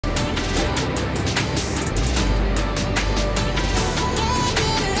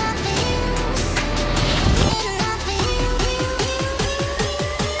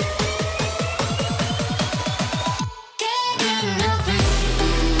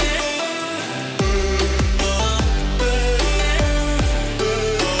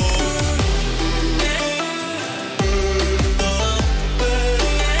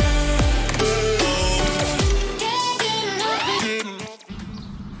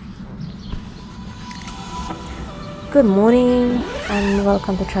Good morning and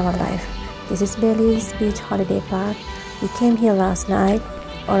welcome to Travel Life. This is Baylys Beach Holiday Park. We came here last night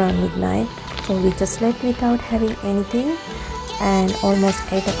around midnight, so we just slept without having anything, and almost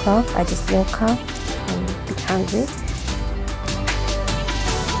 8 o'clock I just woke up and a bit hungry.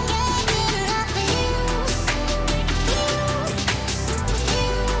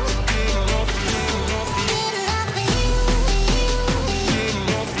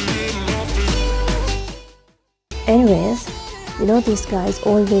 Anyways, you know, this guy is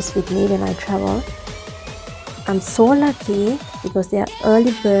always with me when I travel. I'm so lucky because they are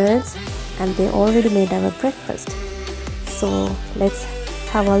early birds and they already made our breakfast. So let's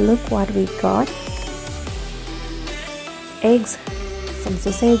have a look what we got. Eggs, some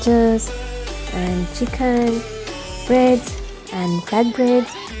sausages and chicken, breads and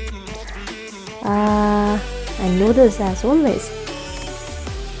flatbreads, and noodles as always.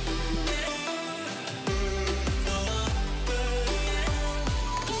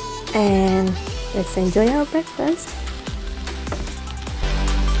 And let's enjoy our breakfast.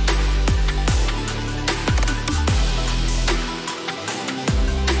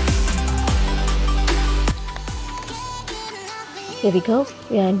 Here we go.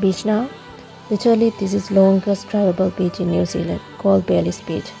 We are on beach now. Literally, this is longest drivable beach in New Zealand, called Baylys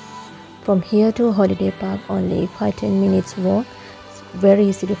Beach. From here to Holiday Park, only 5-10 minutes walk. It's very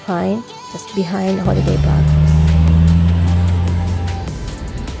easy to find, just behind Holiday Park.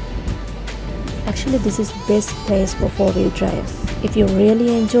 Actually, this is best place for 4-wheel drive. If you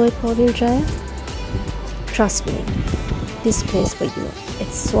really enjoy 4-wheel drive, trust me, this place for you.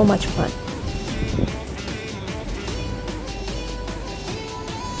 It's so much fun.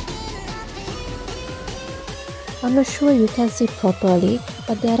 I'm not sure you can see properly,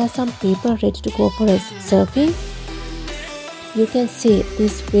 but there are some people ready to go for a surfing. You can see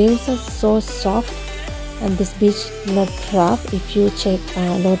these waves are so soft, and this beach not rough if you check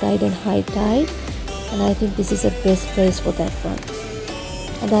low tide and high tide, and I think this is the best place for that one.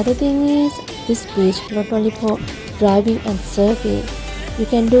 And the other thing is, this beach not only for driving and surfing, you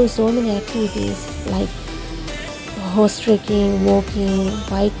can do so many activities like horse trekking, walking,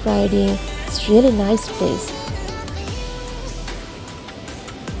 bike riding. It's really nice place.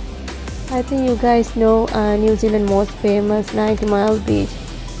 I think you guys know New Zealand's most famous 90-mile beach.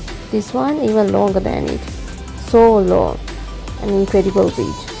 This one even longer than it. So long. An incredible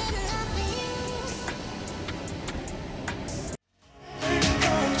beach.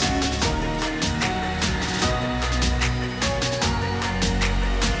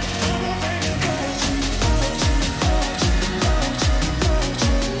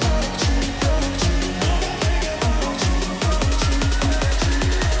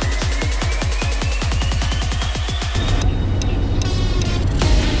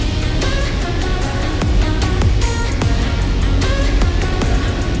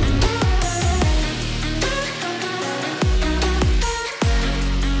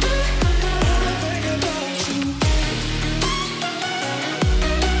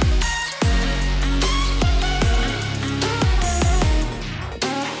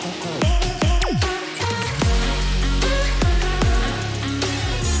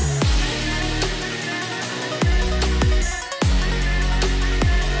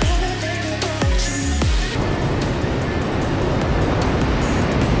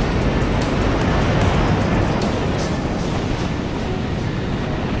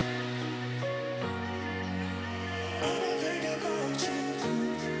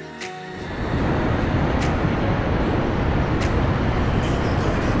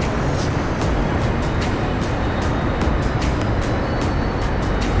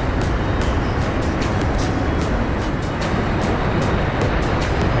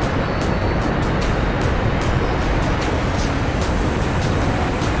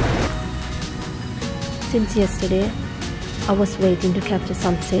 Since yesterday, I was waiting to capture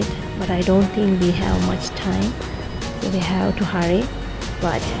sunset, but I don't think we have much time, so we have to hurry.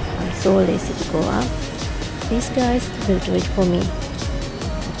 But I'm so lazy to go up. These guys will do it for me.